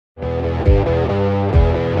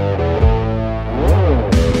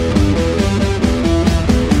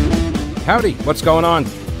Howdy, what's going on?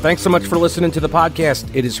 Thanks so much for listening to the podcast.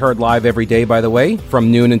 It is heard live every day, by the way, from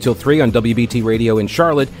noon until 3 on WBT Radio in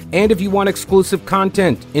Charlotte. And if you want exclusive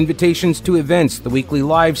content, invitations to events, the weekly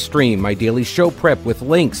live stream, my daily show prep with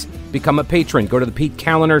links, become a patron. Go to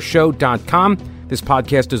thePeteCallenderShow.com. This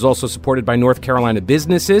podcast is also supported by North Carolina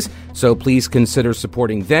businesses, so please consider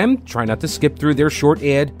supporting them. Try not to skip through their short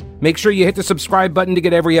ad. Make sure you hit the subscribe button to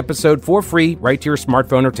get every episode for free right to your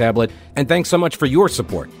smartphone or tablet. And thanks so much for your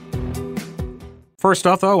support. First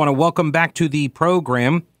off, though, I want to welcome back to the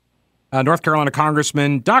program North Carolina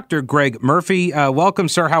Congressman Dr. Greg Murphy. Welcome,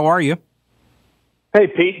 sir. How are you? Hey,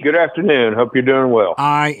 Pete. Good afternoon. Hope you're doing well.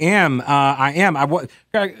 I am. I've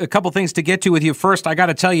got a couple things to get to with you. First, I got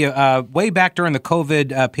to tell you, way back during the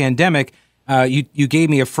COVID pandemic, you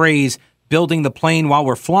gave me a phrase, building the plane while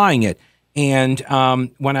we're flying it. And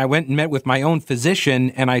when I went and met with my own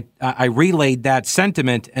physician and I relayed that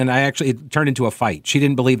sentiment, and it turned into a fight. She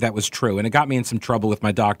didn't believe that was true, and it got me in some trouble with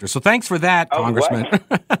my doctor. So thanks for that, Congressman.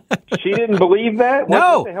 She didn't believe that?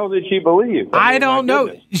 No. What the hell did she believe? I don't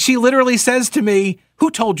know. She literally says to me, "Who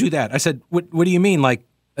told you that?" I said, What do you mean, like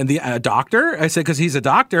a doctor?" I said, "Because he's a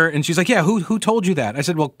doctor." And she's like, "Yeah, who told you that?" I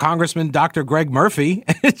said, "Well, Congressman Dr. Greg Murphy."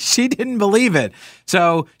 She didn't believe it.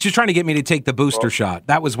 So she's trying to get me to take the booster shot.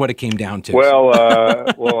 That was what it came down to. Well,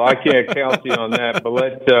 I can't count you on that,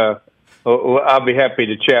 but I'll be happy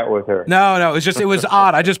to chat with her. No, it was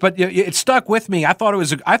odd. But it stuck with me. I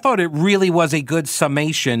thought it really was a good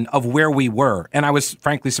summation of where we were, and I was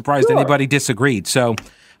frankly surprised anybody disagreed. So,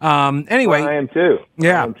 anyway, well, I am too.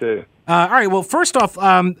 Yeah. I am too. All right. Well, first off,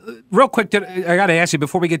 real quick, I got to ask you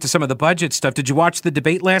before we get to some of the budget stuff. Did you watch the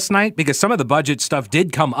debate last night? Because some of the budget stuff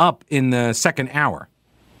did come up in the second hour.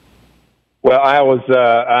 Well, I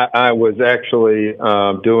was actually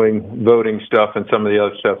doing voting stuff and some of the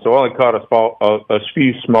other stuff, so I only caught a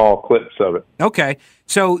few small clips of it. Okay.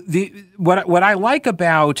 So what I like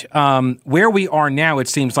about where we are now, it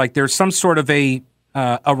seems like there's some sort of a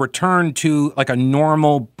return to like a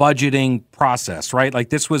normal budgeting process, right? Like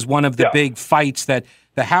this was one of the big fights that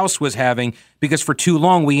the House was having, because for too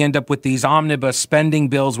long we end up with these omnibus spending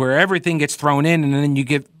bills where everything gets thrown in, and then you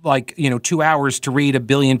get 2 hours to read 1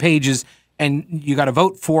 billion pages, and you got to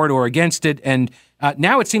vote for it or against it. And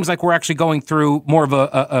now it seems like we're actually going through more of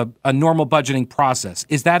a normal budgeting process.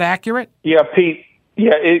 Is that accurate? Yeah, Pete.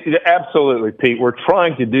 Yeah, absolutely, Pete. We're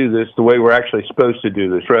trying to do this the way we're actually supposed to do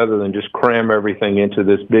this, rather than just cram everything into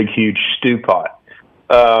this big, huge stew pot.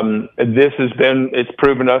 It's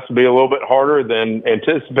proven us to be a little bit harder than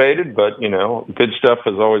anticipated, but, good stuff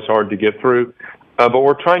is always hard to get through. But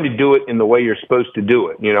we're trying to do it in the way you're supposed to do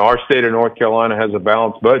it. Our state of North Carolina has a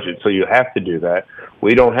balanced budget, so you have to do that.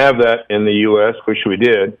 We don't have that in the U.S., wish we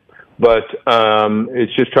did. But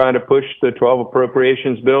it's just trying to push the 12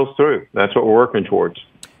 appropriations bills through. That's what we're working towards.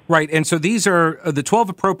 Right, and so these are the 12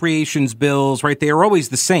 appropriations bills, right? They are always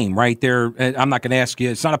the same, right? I'm not going to ask you.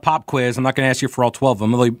 It's not a pop quiz. I'm not going to ask you for all 12 of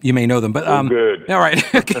them, although you may know them. But good. All right,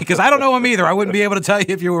 because I don't know them either. I wouldn't be able to tell you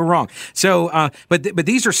if you were wrong. So, but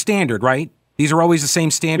these are standard, right? These are always the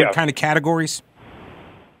same standard kind of categories?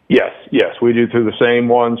 Yes, we do through the same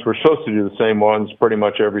ones. We're supposed to do the same ones pretty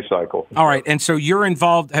much every cycle. All right, and so you're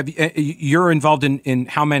involved. You're involved in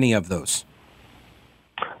how many of those?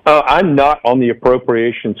 I'm not on the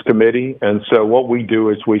Appropriations Committee, and so what we do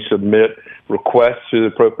is we submit requests to the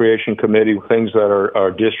Appropriation Committee, things that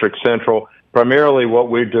are district central. Primarily what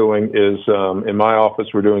we're doing is, in my office,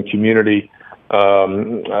 we're doing community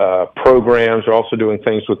programs. We're also doing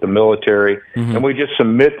things with the military, and we just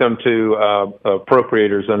submit them to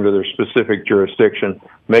appropriators under their specific jurisdiction,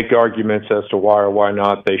 make arguments as to why or why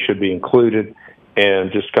not they should be included,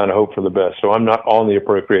 and just kind of hope for the best. So I'm not on the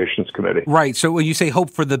Appropriations Committee. Right. So when you say hope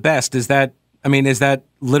for the best, is that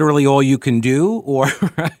literally all you can do? Or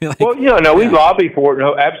we lobby for it.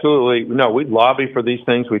 No, absolutely. No, we lobby for these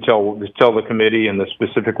things. We tell the committee and the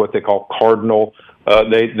specific what they call cardinal.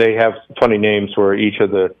 They have funny names for each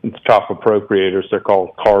of the top appropriators. They're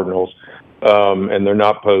called cardinals. And they're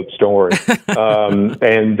not popes, don't worry.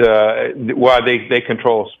 Why they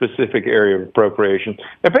control a specific area of appropriation.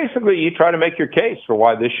 And basically, you try to make your case for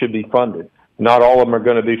why this should be funded. Not all of them are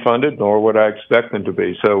going to be funded, nor would I expect them to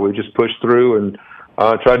be. So we just push through and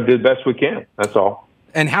try to do the best we can. That's all.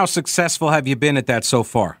 And how successful have you been at that so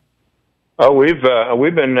far? Oh, we've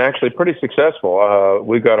been actually pretty successful.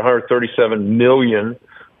 We've got $137 million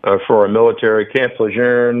for our military. Camp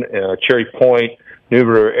Lejeune, Cherry Point,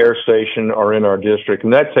 Newberry Air Station are in our district,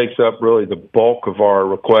 and that takes up really the bulk of our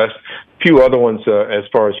requests. A few other ones as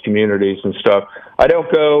far as communities and stuff. I don't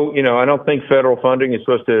think federal funding is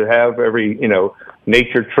supposed to have every,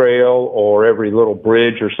 nature trail or every little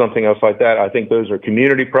bridge or something else like that. I think those are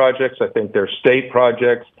community projects. I think they're state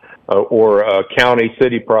projects or county,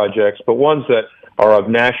 city projects, but ones that are of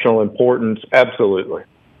national importance, absolutely.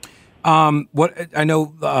 What I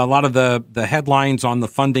know, a lot of the headlines on the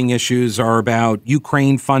funding issues are about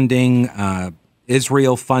Ukraine funding,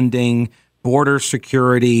 Israel funding, border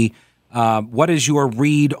security. What is your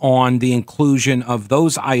read on the inclusion of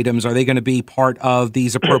those items? Are they going to be part of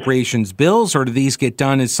these appropriations bills, or do these get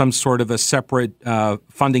done as some sort of a separate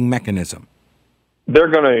funding mechanism? They're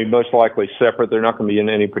going to be most likely separate. They're not going to be in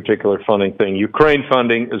any particular funding thing. Ukraine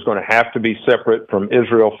funding is going to have to be separate from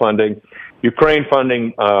Israel funding. Ukraine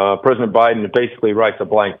funding, President Biden basically writes a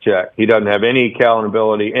blank check. He doesn't have any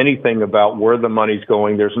accountability, anything about where the money's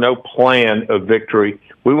going. There's no plan of victory.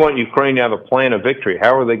 We want Ukraine to have a plan of victory.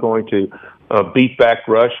 How are they going to beat back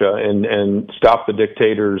Russia and stop the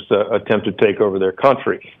dictators' attempt to take over their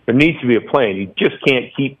country? There needs to be a plan. You just can't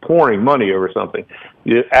keep pouring money over something.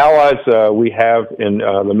 The allies we have in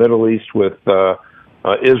the Middle East with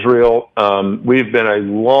Israel, we've been a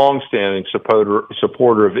long-standing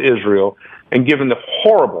supporter of Israel, and given the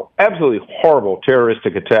horrible, absolutely horrible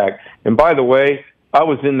terroristic attack. And by the way, I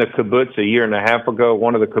was in the kibbutz a year and a half ago,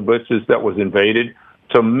 one of the kibbutzes that was invaded.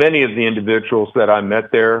 So many of the individuals that I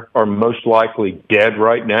met there are most likely dead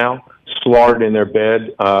right now, slaughtered in their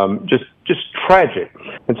bed, just tragic.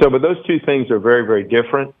 And so, but those two things are very, very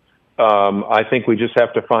different. I think we just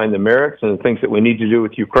have to find the merits and the things that we need to do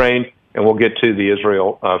with Ukraine, and we'll get to the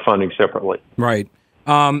Israel funding separately. Right.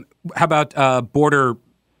 How about border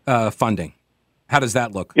funding? How does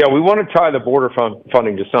that look? Yeah, we want to tie the border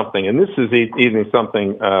funding to something, and this is even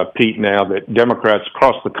something, Pete, now that Democrats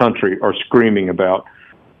across the country are screaming about.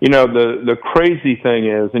 You know, the crazy thing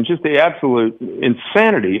is, and just the absolute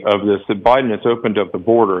insanity of this, that Biden has opened up the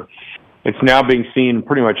border. It's now being seen in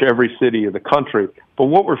pretty much every city of the country. But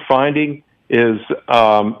what we're finding is,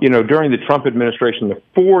 during the Trump administration, the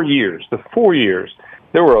 4 years,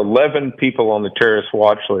 there were 11 people on the terrorist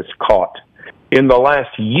watch list caught. In the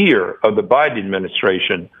last year of the Biden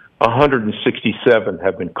administration, 167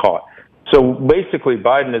 have been caught. So basically,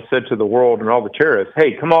 Biden has said to the world and all the terrorists,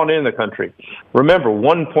 hey, come on in the country. Remember,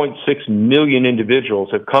 1.6 million individuals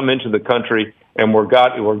have come into the country and were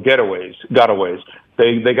gotaways.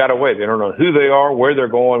 They got away. They don't know who they are, where they're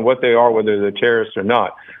going, what they are, whether they're terrorists or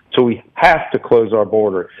not. So we have to close our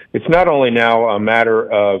border. It's not only now a matter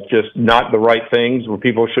of just not the right things where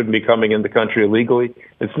people shouldn't be coming in the country illegally.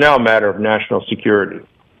 It's now a matter of national security.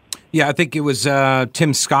 Yeah, I think it was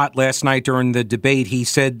Tim Scott last night during the debate. He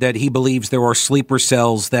said that he believes there are sleeper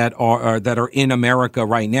cells that are in America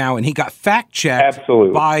right now, and he got fact checked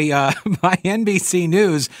by NBC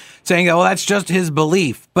News saying, "Oh, that's just his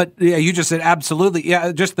belief." But you just said absolutely.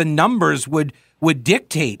 Yeah, just the numbers would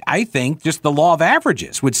dictate. I think just the law of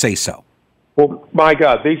averages would say so. Well, my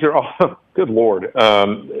God, these are all good Lord.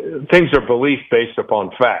 Things are belief based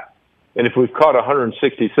upon fact. And if we've caught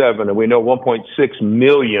 167 and we know 1.6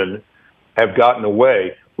 million have gotten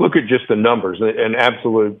away, look at just the numbers and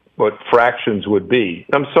absolute what fractions would be.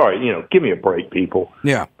 I'm sorry, give me a break, people.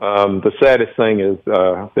 Yeah. The saddest thing is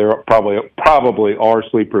there probably are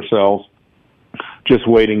sleeper cells just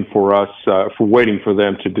waiting for us, waiting for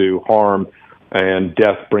them to do harm and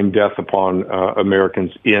bring death upon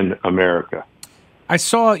Americans in America. I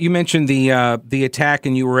saw you mentioned the attack,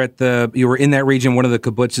 and you were in that region, one of the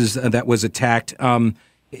kibbutzes that was attacked.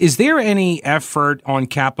 Is there any effort on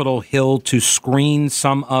Capitol Hill to screen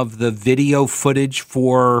some of the video footage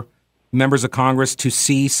for members of Congress to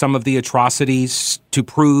see some of the atrocities, to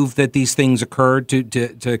prove that these things occurred,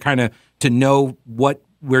 to kind of to know what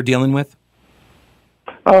we're dealing with?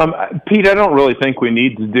 Pete, I don't really think we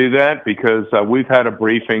need to do that because we've had a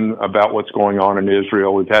briefing about what's going on in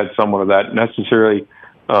Israel. We've had somewhat of that necessarily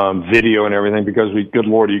video and everything because good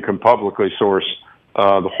Lord, you can publicly source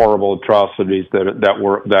the horrible atrocities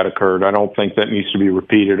that occurred. I don't think that needs to be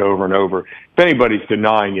repeated over and over. If anybody's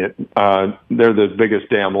denying it, they're the biggest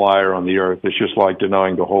damn liar on the earth. It's just like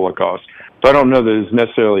denying the Holocaust. So I don't know that there's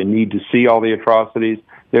necessarily a need to see all the atrocities.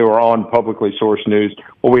 They were on publicly sourced news.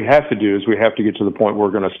 What we have to do is we have to get to the point where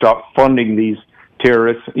we're going to stop funding these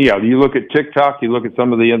terrorists. Yeah, you look at TikTok, you look at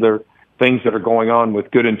some of the other things that are going on with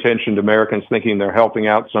good-intentioned Americans thinking they're helping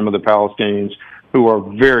out some of the Palestinians who are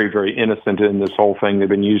very, very innocent in this whole thing. They've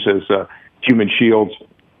been used as human shields.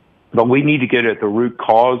 But we need to get at the root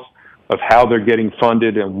cause of how they're getting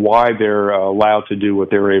funded and why they're allowed to do what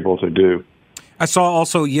they're able to do. I saw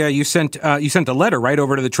also, you sent a letter right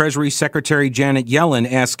over to the Treasury Secretary Janet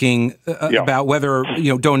Yellen asking about whether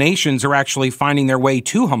donations are actually finding their way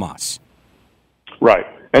to Hamas. Right.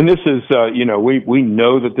 And this is, we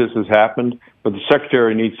know that this has happened, but the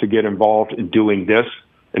secretary needs to get involved in doing this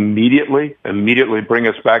immediately bring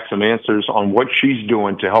us back some answers on what she's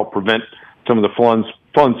doing to help prevent some of the funds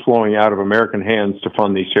flowing out of American hands to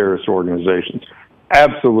fund these terrorist organizations.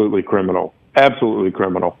 Absolutely criminal. Absolutely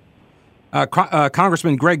criminal.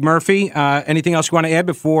 Congressman Greg Murphy, anything else you want to add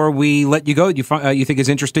before we let you go that you think is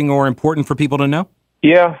interesting or important for people to know?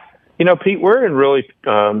 Yeah. Pete, we're in really,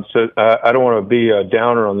 I don't want to be a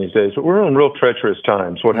downer on these days, but we're in real treacherous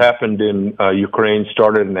times. What happened in Ukraine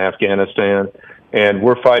started in Afghanistan, and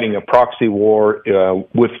we're fighting a proxy war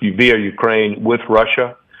via Ukraine with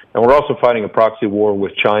Russia. And we're also fighting a proxy war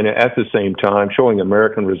with China at the same time, showing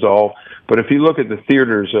American resolve. But if you look at the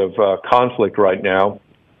theaters of conflict right now,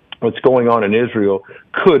 what's going on in Israel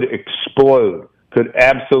could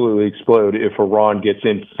absolutely explode if Iran gets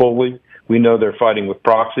in fully. We know they're fighting with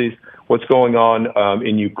proxies. What's going on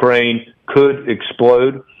in Ukraine could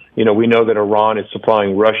explode. We know that Iran is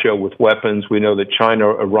supplying Russia with weapons. We know that China,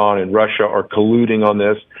 Iran, and Russia are colluding on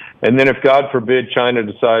this. And then if, God forbid, China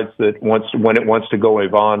decides that when it wants to go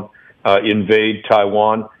invade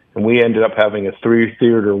Taiwan, and we ended up having a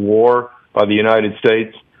three-theater war by the United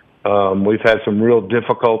States, we've had some real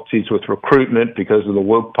difficulties with recruitment because of the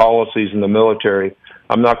woke policies in the military.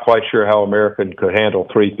 I'm not quite sure how America could handle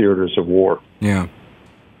three theaters of war. Yeah.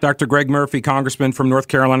 Dr. Greg Murphy, Congressman from North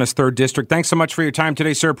Carolina's 3rd District. Thanks so much for your time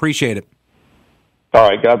today, sir. Appreciate it. All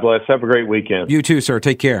right. God bless. Have a great weekend. You too, sir.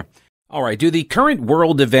 Take care. All right. Do the current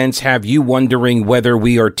world events have you wondering whether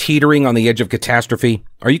we are teetering on the edge of catastrophe?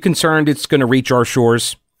 Are you concerned it's going to reach our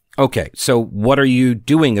shores? Okay. So what are you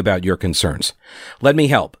doing about your concerns? Let me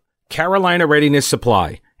help. Carolina Readiness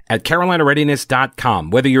Supply at carolinareadiness.com.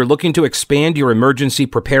 Whether you're looking to expand your emergency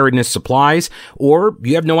preparedness supplies or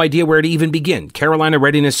you have no idea where to even begin, Carolina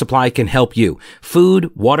Readiness Supply can help you.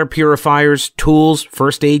 Food, water purifiers, tools,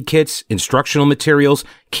 first aid kits, instructional materials,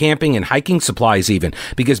 camping and hiking supplies even,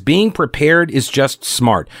 because being prepared is just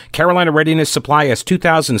smart. Carolina Readiness Supply has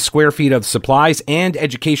 2,000 square feet of supplies and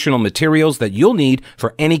educational materials that you'll need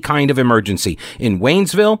for any kind of emergency. In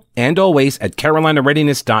Waynesville and always at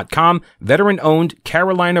carolinareadiness.com, veteran-owned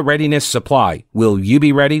Carolina Readiness Supply. Will you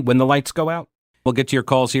be ready when the lights go out? We'll get to your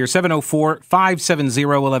calls here,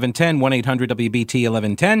 704-570-1110,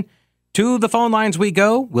 1-800-WBT-1110. To the phone lines we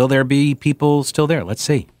go. Will there be people still there? Let's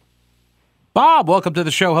see. Bob, welcome to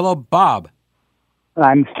the show. Hello, Bob.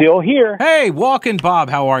 I'm still here. Hey, walking Bob.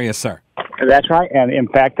 How are you, sir? That's right. And in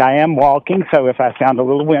fact, I am walking, so if I sound a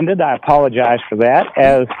little winded, I apologize for that.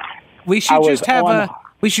 As we should just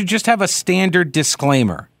have a standard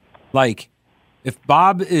disclaimer. Like if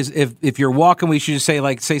Bob is if you're walking, we should just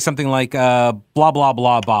say something like blah blah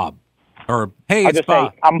blah Bob. Or hey, it's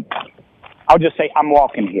Bob. I'll just say I'm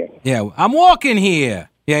walking here. Yeah, I'm walking here.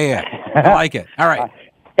 Yeah. I like it. All right.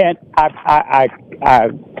 And I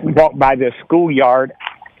walked by this schoolyard,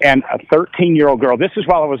 and a 13-year-old girl, this is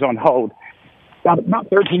while I was on hold, about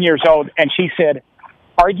 13 years old, and she said,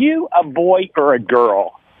 "Are you a boy or a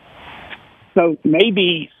girl?" So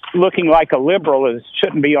maybe looking like a liberal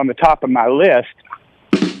shouldn't be on the top of my list,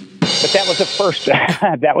 but that was a first.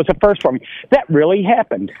 That was a first for me. That really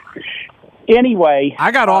happened. Anyway, I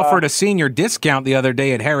got offered a senior discount the other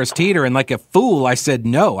day at Harris Teeter, and like a fool, I said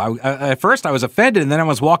no. At first, I was offended, and then I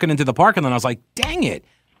was walking into the parking lot, and I was like, dang it,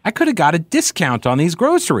 I could have got a discount on these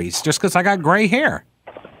groceries just because I got gray hair.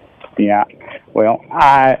 Yeah, well,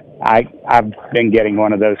 I've been getting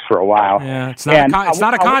one of those for a while. Yeah, it's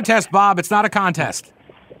not a contest, Bob. It's not a contest.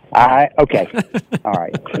 Okay. All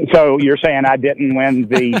right. So you're saying I didn't win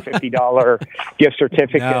the $50 gift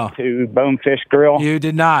certificate to Bonefish Grill? You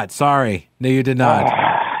did not. Sorry. No, you did not.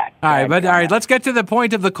 All right. Let's get to the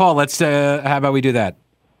point of the call. How about we do that?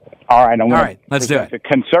 All right. Let's do it. A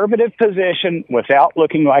conservative position without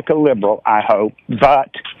looking like a liberal, I hope.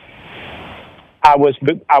 But I was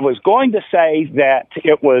going to say that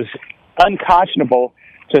it was unconscionable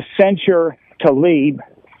to censure Tlaib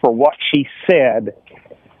for what she said,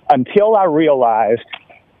 until I realized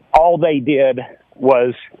all they did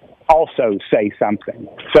was also say something.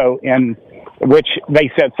 So in which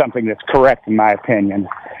they said something that's correct in my opinion.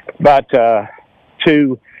 But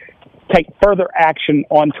to take further action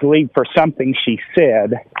on Tlaib for something she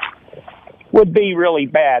said would be really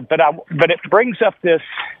bad. But it brings up this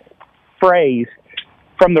phrase,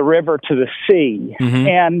 from the river to the sea. Mm-hmm.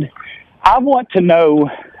 And I want to know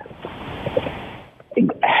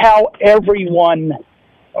how everyone,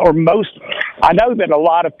 or most, I know that a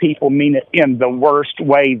lot of people mean it in the worst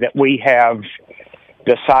way that we have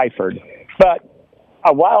deciphered. But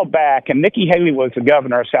a while back, and Nikki Haley was the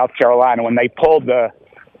governor of South Carolina when they pulled the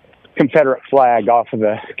Confederate flag off of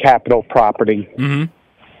the Capitol property. Mm-hmm.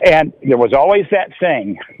 And there was always that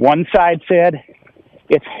thing. One side said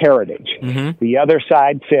it's heritage. Mm-hmm. The other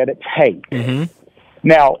side said it's hate. Mm-hmm.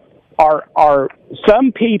 Now, are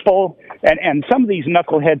some people and some of these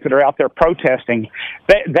knuckleheads that are out there protesting,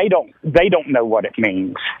 they don't know what it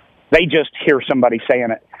means. They just hear somebody saying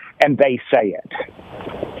it and they say it.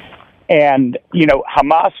 And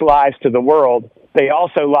Hamas lies to the world. They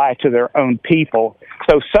also lie to their own people.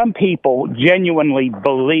 So some people genuinely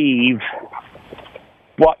believe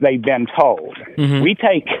what they've been told. Mm-hmm. We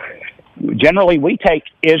take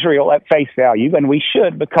Israel at face value, and we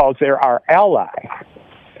should, because they're our ally.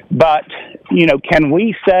 But, can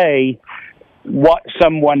we say what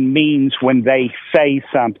someone means when they say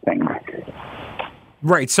something?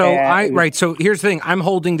 Right. So So here's the thing. I'm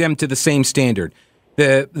holding them to the same standard.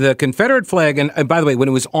 The Confederate flag, and by the way, when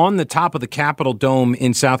it was on the top of the Capitol dome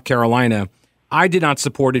in South Carolina, I did not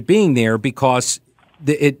support it being there because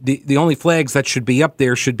the only flags that should be up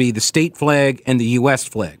there should be the state flag and the U.S.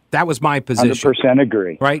 flag. That was my position. 100%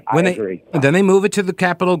 agree. Right. I agree. Then they move it to the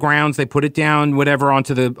Capitol grounds. They put it down, whatever, on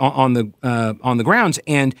the grounds,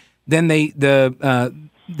 and then the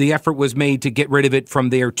effort was made to get rid of it from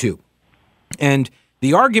there too. And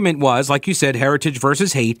the argument was, like you said, heritage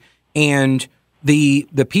versus hate, and the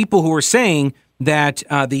people who are saying that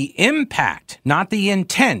the impact, not the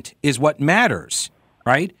intent, is what matters,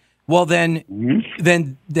 right? Well, then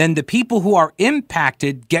the people who are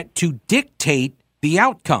impacted get to dictate the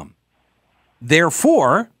outcome.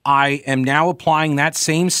 Therefore, I am now applying that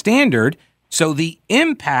same standard. So the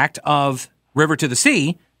impact of River to the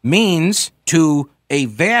Sea means to a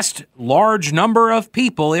vast, large number of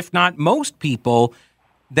people, if not most people,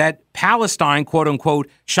 that Palestine, quote unquote,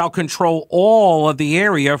 shall control all of the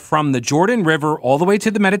area from the Jordan River all the way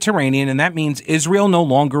to the Mediterranean, and that means Israel no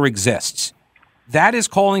longer exists. That is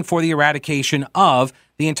calling for the eradication of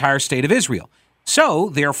the entire state of Israel. So,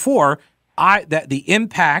 therefore, the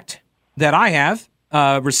impact that I have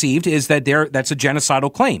received is that that's a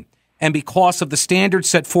genocidal claim. And because of the standards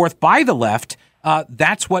set forth by the left,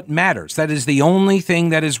 that's what matters. That is the only thing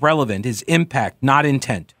that is relevant, is impact, not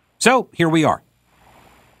intent. So, here we are.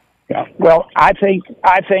 Yeah. Well, I think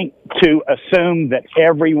to assume that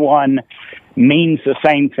everyone means the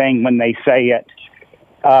same thing when they say it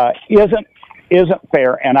isn't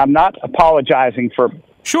fair, and I'm not apologizing for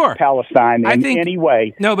Palestine in any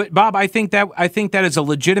way. No, but Bob, I think that is a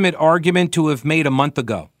legitimate argument to have made a month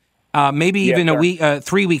ago, maybe even a week,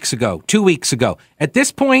 3 weeks ago, 2 weeks ago. At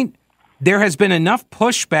this point, there has been enough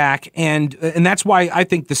pushback, and that's why I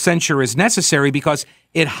think the censure is necessary, because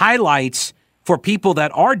it highlights for people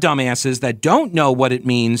that are dumbasses that don't know what it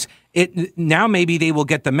means. Now maybe they will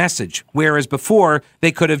get the message, whereas before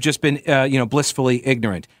they could have just been, blissfully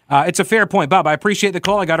ignorant. It's a fair point, Bob. I appreciate the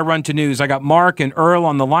call. I got to run to news. I got Mark and Earl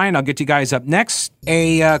on the line. I'll get you guys up next.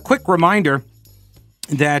 A quick reminder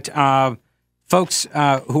that folks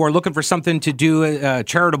who are looking for something to do,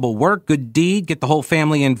 charitable work, good deed, get the whole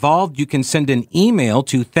family involved, you can send an email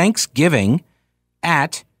to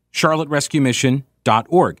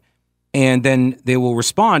thanksgiving@charlotterescuemission.org. And then they will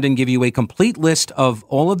respond and give you a complete list of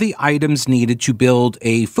all of the items needed to build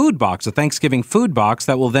a food box, a Thanksgiving food box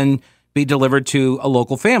that will then be delivered to a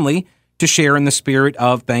local family to share in the spirit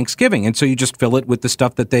of Thanksgiving. And so you just fill it with the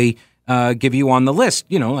stuff that they give you on the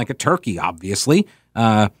list, like a turkey, obviously,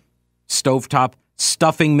 stovetop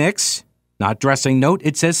stuffing mix, not dressing. Note,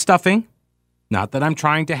 it says stuffing. Not that I'm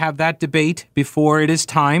trying to have that debate before it is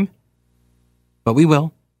time, but we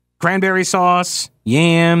will. Cranberry sauce,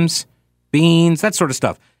 yams, beans, that sort of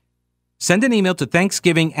stuff. Send an email to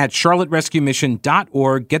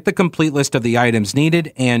thanksgiving@charlotterescuemission.org. Get the complete list of the items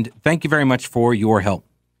needed, and thank you very much for your help.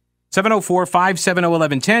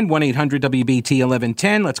 704-570-1110,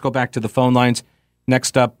 1-800-WBT-1110. Let's go back to the phone lines.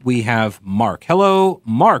 Next up, we have Mark. Hello,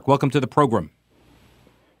 Mark. Welcome to the program.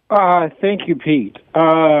 Thank you, Pete.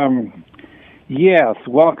 Yes,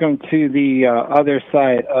 welcome to the other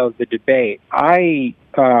side of the debate. I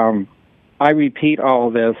repeat all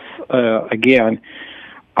this again.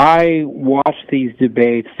 I watch these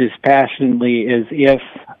debates dispassionately as if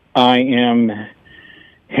I am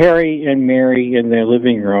Harry and Mary in their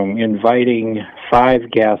living room inviting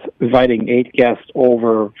 8 guests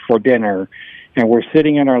over for dinner, and we're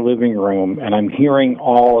sitting in our living room, and I'm hearing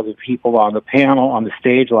all of the people on the panel on the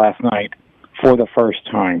stage last night for the first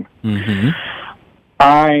time. Mm-hmm.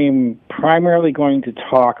 I'm primarily going to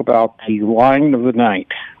talk about the line of the night.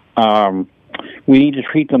 We need to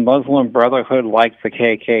treat the Muslim Brotherhood like the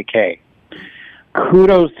KKK.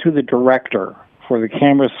 Kudos to the director for the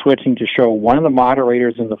camera switching to show one of the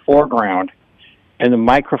moderators in the foreground and the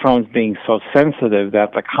microphones being so sensitive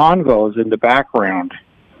that the convos in the background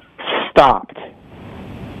stopped.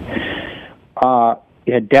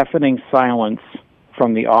 had deafening silence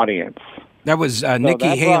from the audience. That was Nikki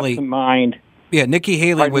that Haley. Brought to mind. Yeah, Nikki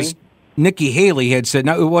Haley was. Nikki Haley had said,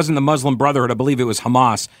 no, it wasn't the Muslim Brotherhood. I believe it was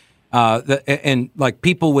Hamas. And like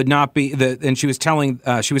people would not be. And she was saying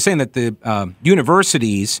that the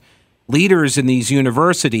universities, leaders in these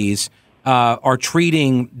universities, are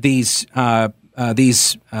treating these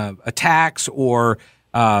attacks or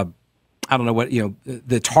I don't know what,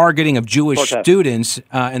 the targeting of Jewish students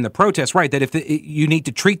and the protests. Right. That you need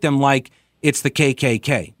to treat them like it's the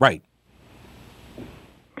KKK. Right.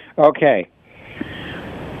 Okay.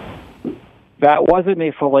 That wasn't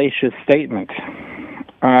a fallacious statement.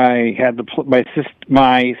 I had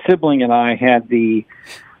my sibling and I had the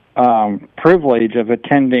privilege of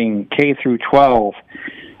attending K through 12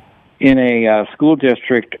 in a school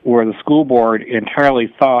district where the school board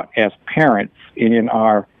entirely thought, as parents, in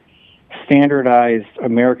our standardized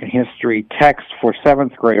American history text for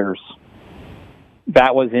 7th graders,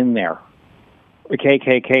 that was in there. The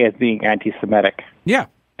KKK as being anti-Semitic. Yeah.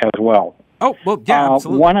 As well. Oh, well, yeah,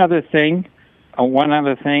 absolutely. One other thing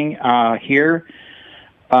here.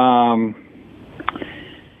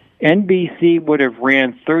 NBC would have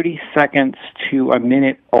ran 30 seconds to a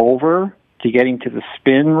minute over to getting to the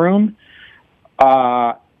spin room.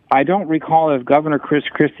 I don't recall if Governor Chris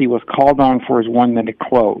Christie was called on for his 1-minute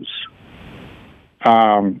close.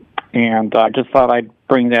 And I just thought I'd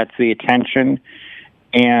bring that to the attention.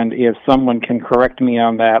 And if someone can correct me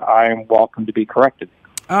on that, I am welcome to be corrected.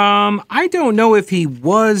 I don't know if he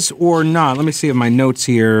was or not. Let me see if my notes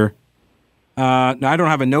here. No, I don't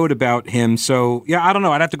have a note about him. So, yeah, I don't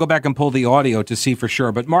know. I'd have to go back and pull the audio to see for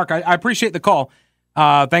sure. But, Mark, I appreciate the call.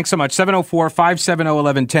 Thanks so much.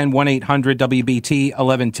 704-570-1110,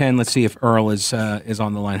 1-800-WBT-1110. Let's see if Earl is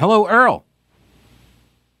on the line. Hello, Earl.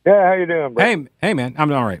 Yeah, how you doing, bro? Hey, man. I'm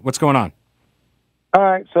all right. What's going on? All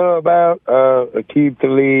right, so about Aqib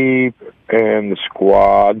Talib and the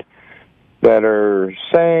squad that are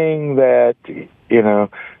saying that,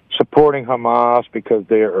 supporting Hamas because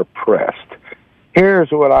they're oppressed. Here's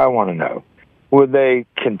what I want to know. Would they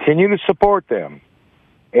continue to support them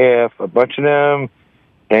if a bunch of them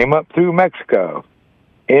came up through Mexico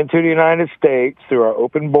into the United States through our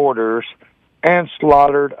open borders and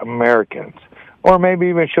slaughtered Americans? Or maybe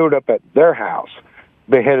even showed up at their house,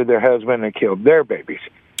 beheaded their husband and killed their babies?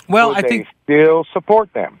 Well, I think still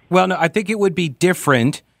support them. Well, no, I think it would be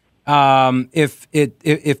different if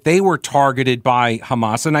they were targeted by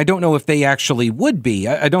Hamas, and I don't know if they actually would be.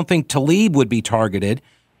 I don't think Tlaib would be targeted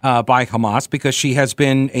by Hamas because she has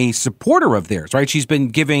been a supporter of theirs, right? She's been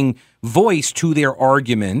giving voice to their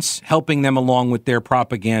arguments, helping them along with their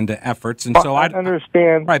propaganda efforts, and so I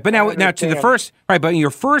understand. Right, but now to the first, right? But in your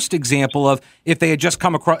first example of if they had just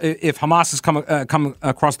come across, if Hamas has come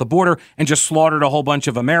across the border and just slaughtered a whole bunch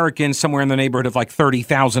of Americans, somewhere in the neighborhood of like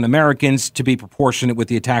 30,000 Americans, to be proportionate with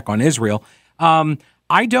the attack on Israel.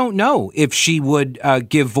 I don't know if she would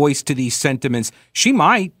give voice to these sentiments. She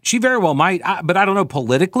might. She very well might. But I don't know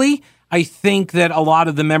politically. I think that a lot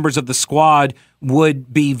of the members of the squad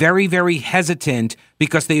would be very, very hesitant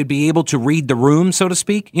because they would be able to read the room, so to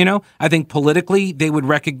speak. I think politically they would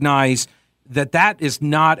recognize that that is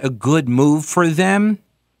not a good move for them.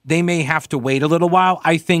 They may have to wait a little while.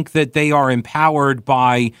 I think that they are empowered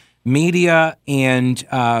by media and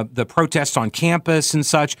the protests on campus and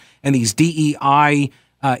such, and these DEI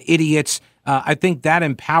idiots. I think that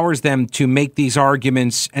empowers them to make these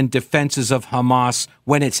arguments and defenses of Hamas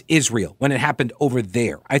when it's Israel, when it happened over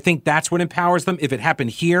there. I think that's what empowers them. If it happened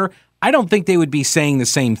here, I don't think they would be saying the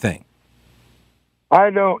same thing. I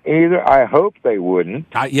don't either. I hope they wouldn't.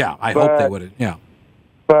 I hope they wouldn't. Yeah.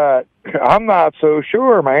 But I'm not so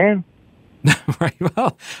sure, man. Right.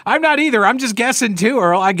 Well, I'm not either. I'm just guessing too,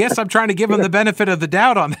 Earl. I guess I'm trying to give them the benefit of the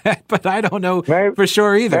doubt on that, but I don't know for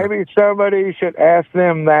sure either. Maybe somebody should ask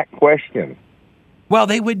them that question. Well,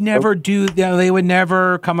 they would never do. They would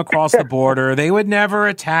never come across the border. They would never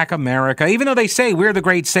attack America, even though they say we're the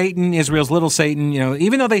great Satan, Israel's little Satan.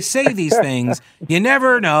 Even though they say these things, you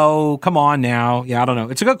never know. Come on now. Yeah, I don't know.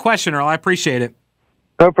 It's a good question, Earl. I appreciate it.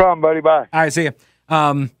 No problem, buddy. Bye. All right, see you.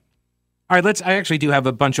 All right, I actually do have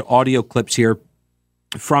a bunch of audio clips here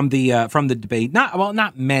from the debate.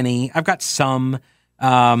 Not many. I've got some.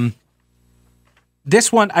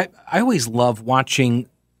 This one, I always love watching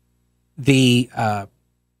the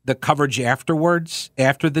coverage afterwards,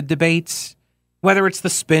 after the debates, whether it's the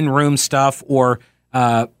spin room stuff or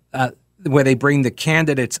where they bring the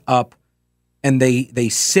candidates up and they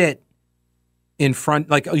sit in front,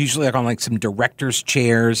 like usually like on like some directors'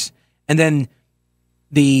 chairs, and then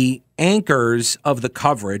the anchors of the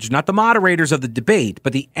coverage, not the moderators of the debate,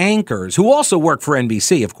 but the anchors, who also work for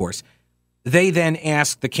NBC, of course, they then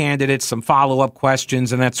ask the candidates some follow-up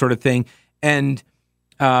questions and that sort of thing. And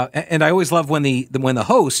I always love when the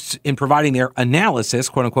hosts, in providing their analysis,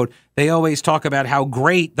 quote unquote, they always talk about how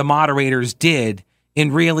great the moderators did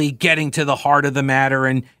in really getting to the heart of the matter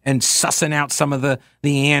and sussing out some of the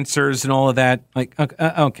answers and all of that. Like,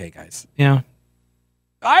 okay, guys,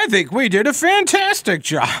 I think we did a fantastic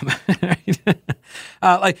job.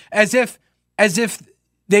 Like as if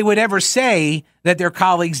they would ever say that their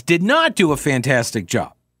colleagues did not do a fantastic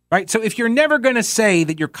job, right? So if you're never going to say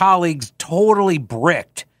that your colleagues totally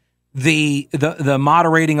bricked the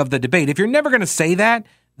moderating of the debate, if you're never going to say that,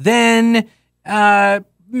 then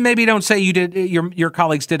maybe don't say your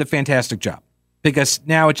colleagues did a fantastic job, because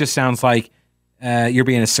now it just sounds like you're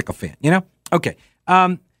being a sycophant, Okay.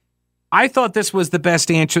 I thought this was the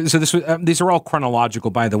best answer. So these are all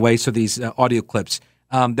chronological, by the way. So these audio clips,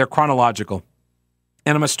 they're chronological.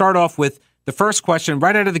 And I'm going to start off with the first question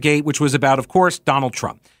right out of the gate, which was about, of course, Donald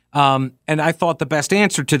Trump. And I thought the best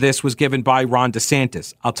answer to this was given by Ron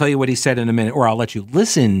DeSantis. I'll tell you what he said in a minute, or I'll let you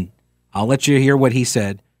listen. I'll let you hear what he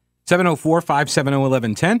said.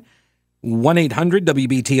 704-570-1110,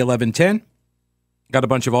 1-800-WBT-1110. Got a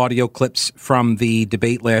bunch of audio clips from the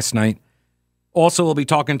debate last night. Also, we'll be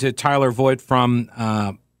talking to Tyler Voigt from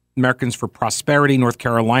Americans for Prosperity, North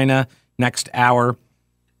Carolina, next hour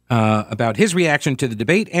about his reaction to the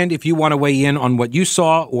debate. And if you want to weigh in on what you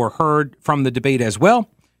saw or heard from the debate as well,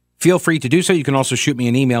 feel free to do so. You can also shoot me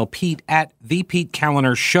an email,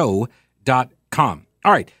 pete@thepetekalinershow.com.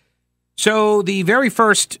 All right. So the very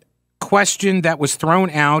first question that was thrown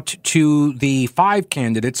out to the 5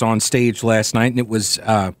 candidates on stage last night, and it was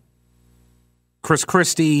Chris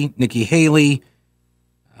Christie, Nikki Haley,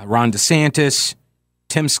 Ron DeSantis,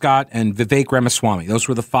 Tim Scott, and Vivek Ramaswamy. Those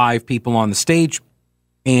were the 5 people on the stage.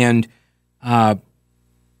 And I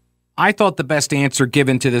thought the best answer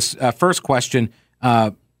given to this first question,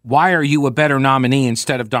 why are you a better nominee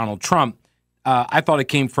instead of Donald Trump? I thought it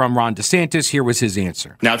came from Ron DeSantis. Here was his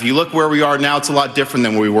answer. Now, if you look where we are now, it's a lot different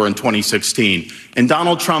than where we were in 2016. And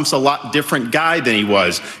Donald Trump's a lot different guy than he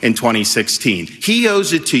was in 2016. He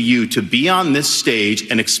owes it to you to be on this stage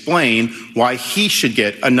and explain why he should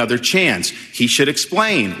get another chance. He should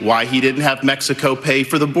explain why he didn't have Mexico pay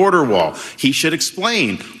for the border wall. He should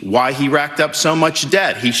explain why he racked up so much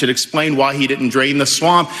debt. He should explain why he didn't drain the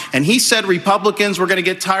swamp. And he said Republicans were going to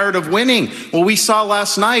get tired of winning. Well, we saw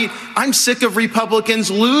last night, I'm sick of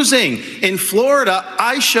Republicans losing. In Florida,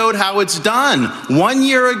 I showed how it's done. 1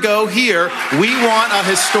 year ago here, we won a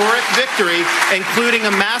historic victory, including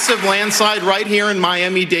a massive landslide right here in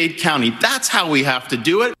Miami-Dade County. That's how we have to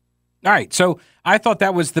do it. All right. So I thought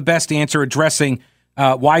that was the best answer, addressing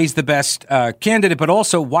why he's the best candidate, but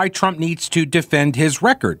also why Trump needs to defend his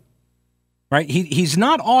record. Right? He's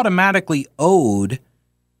not automatically owed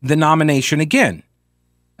the nomination again.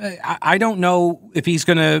 I don't know if he's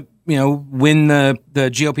going to, win the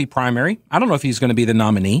GOP primary. I don't know if he's going to be the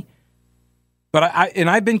nominee. But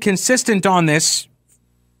I've been consistent on this,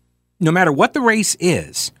 no matter what the race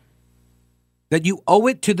is, that you owe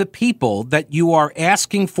it to the people that you are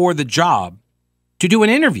asking for the job to do an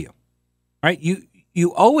interview, right?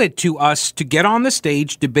 You owe it to us to get on the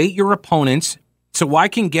stage, debate your opponents, so I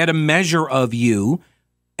can get a measure of you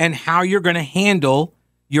and how you're going to handle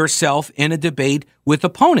yourself in a debate with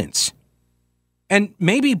opponents. And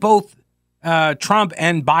maybe both Trump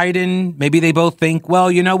and Biden, maybe they both think,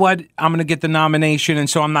 well, you know what? I'm going to get the nomination, and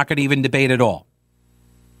so I'm not going to even debate at all.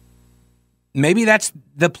 Maybe that's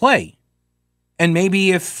the play. And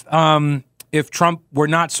maybe if Trump were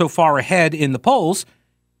not so far ahead in the polls,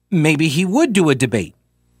 maybe he would do a debate.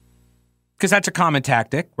 Because that's a common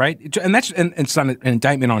tactic, right? And it's not an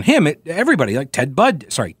indictment on him. Everybody, like Ted Budd.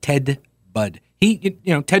 Ted Budd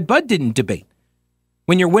didn't debate.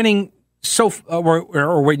 When you're winning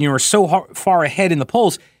or when you're so far ahead in the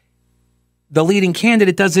polls, the leading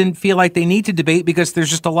candidate doesn't feel like they need to debate because there's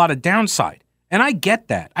just a lot of downside. And I get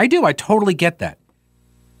that. I do. I totally get that.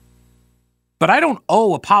 But I don't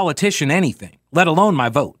owe a politician anything, let alone my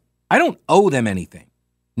vote. I don't owe them anything.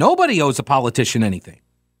 Nobody owes a politician anything.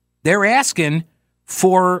 They're asking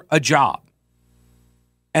for a job,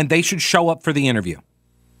 and they should show up for the interview.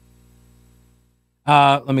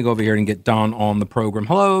 Let me go over here and get Don on the program.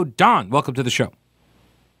 Hello, Don. Welcome to the show.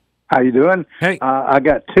 How you doing? Hey. I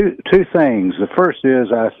got two things. The first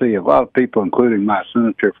is I see a lot of people, including my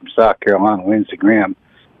senator from South Carolina, Lindsey Graham,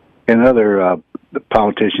 and other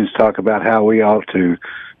politicians talk about how we ought to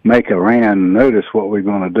make Iran notice what we're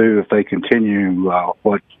going to do if they continue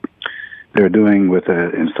what they're doing with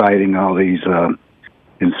inciting all these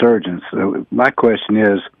insurgents. So my question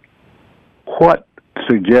is, what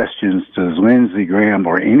suggestions does Lindsey Graham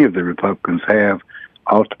or any of the Republicans have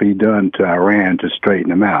ought to be done to Iran to straighten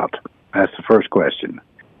them out? That's the first question.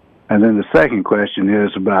 And then the second question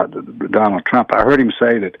is about Donald Trump. I heard him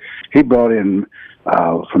say that he brought in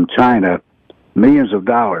from China millions of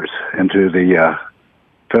dollars into the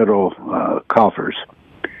federal coffers.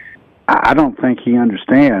 I don't think he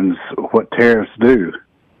understands what tariffs do.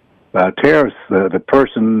 Tariffs, the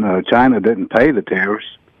person, China didn't pay the tariffs.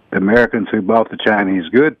 The Americans who bought the Chinese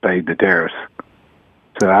good paid the tariffs.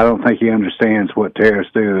 So I don't think he understands what tariffs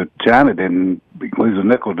do. China didn't lose a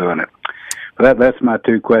nickel doing it. But that's my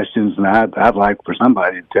two questions, and I'd like for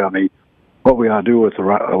somebody to tell me what we ought to do with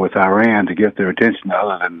Iran to get their attention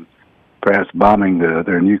other than perhaps bombing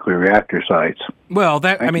their nuclear reactor sites. Well,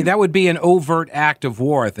 that would be an overt act of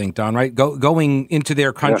war, I think, Don, right? Going into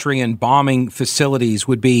their country and bombing facilities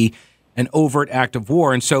would be an overt act of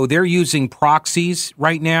war. And so they're using proxies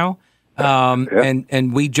right now.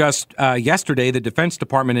 And we just, yesterday, the Defense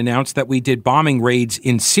Department announced that we did bombing raids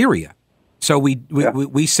in Syria. So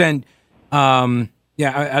we sent, I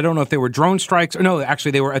don't know if they were drone strikes or no,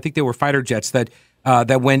 actually I think they were fighter jets that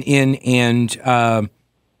went in and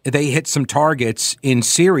they hit some targets in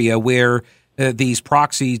Syria where these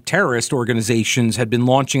proxy terrorist organizations had been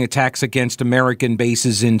launching attacks against American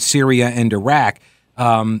bases in Syria and Iraq.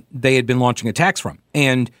 They had been launching attacks from.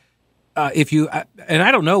 And and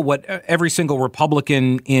I don't know what every single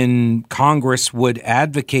Republican in Congress would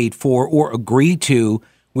advocate for or agree to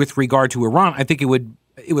with regard to Iran. I think it would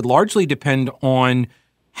largely depend on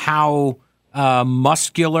how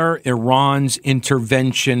muscular Iran's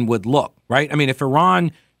intervention would look, right? I mean, if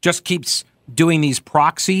Iran just keeps doing these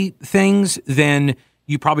proxy things, then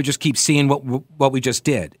you probably just keep seeing what we just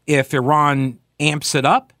did. If Iran amps it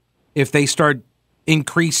up, if they start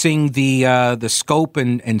increasing the scope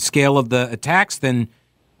and scale of the attacks, then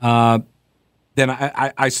I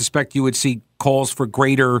suspect you would see calls for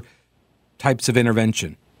greater types of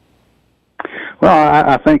intervention. Well,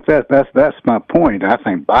 I think that's my point. I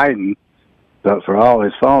think Biden, for all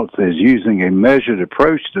his faults, is using a measured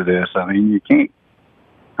approach to this. I mean, you can't.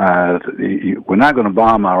 We're not going to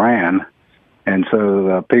bomb Iran, and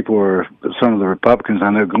so some of the Republicans, I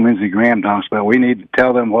know Lindsey Graham talks about, we need to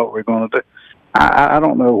tell them what we're going to do. I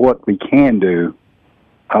don't know what we can do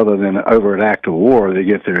other than an overt act of war to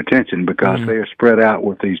get their attention, because they're spread out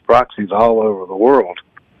with these proxies all over the world.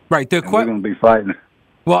 Right. We're going to be fighting.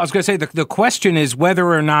 Well, I was going to say the question is whether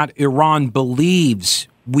or not Iran believes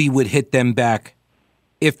we would hit them back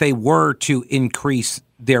if they were to increase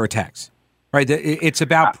their attacks. Right. It's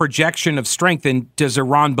about projection of strength. And does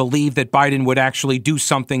Iran believe that Biden would actually do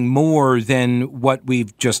something more than what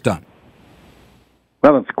we've just done?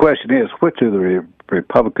 Well, the question is, which of the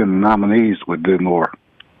Republican nominees would do more?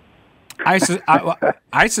 I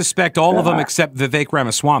suspect all of them except Vivek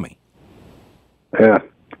Ramaswamy. Yeah.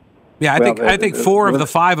 Yeah, I think four of the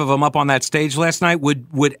five of them up on that stage last night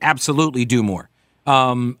would absolutely do more.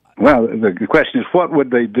 Well, the question is, what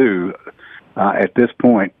would they do at this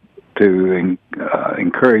point to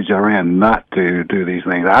encourage Iran not to do these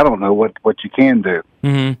things? I don't know what you can do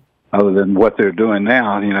other than what they're doing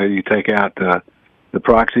now. You know, you take out the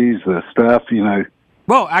proxies, the stuff. You know.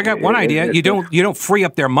 Well, I got one idea. You don't free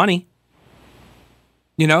up their money.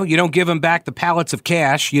 You know, you don't give them back the pallets of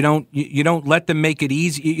cash. You don't let them make it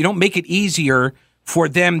easy. You don't make it easier for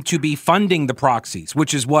them to be funding the proxies,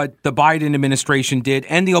 which is what the Biden administration did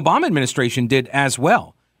and the Obama administration did as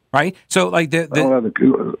well, right? So, like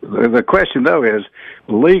the question though is,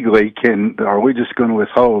 legally, are we just going to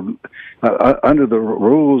withhold under the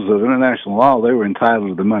rules of international law? They were entitled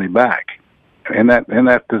to the money back, and that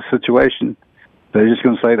the situation. They're just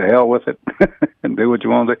going to say to hell with it and do what you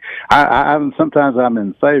want to do. Sometimes I'm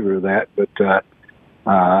in favor of that, but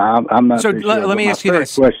I'm not. So let me ask you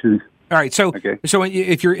this question. All right. So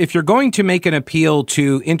if you're going to make an appeal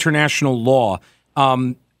to international law,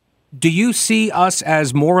 do you see us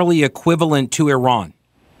as morally equivalent to Iran?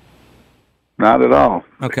 Not at all.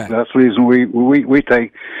 Okay. That's the reason we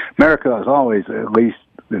take. America has always, at least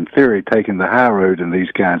in theory, taken the high road in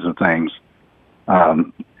these kinds of things.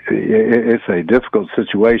 It's a difficult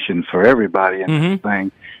situation for everybody in this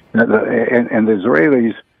thing. And the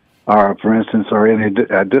Israelis for instance, are in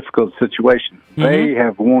a difficult situation. They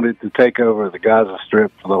have wanted to take over the Gaza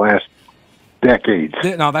Strip for the last decades.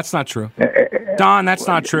 No, that's not true. Don, that's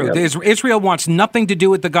not true. Israel wants nothing to do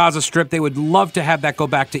with the Gaza Strip. They would love to have that go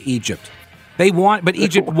back to Egypt. But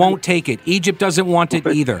Egypt won't take it. Egypt doesn't want it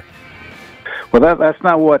either. Well, that's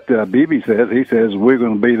not what Bibi says. He says we're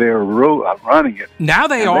going to be there running it. Now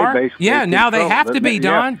they are. Now they have to be,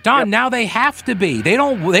 Don. Don, now they have to be. They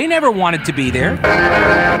never wanted to be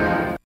there.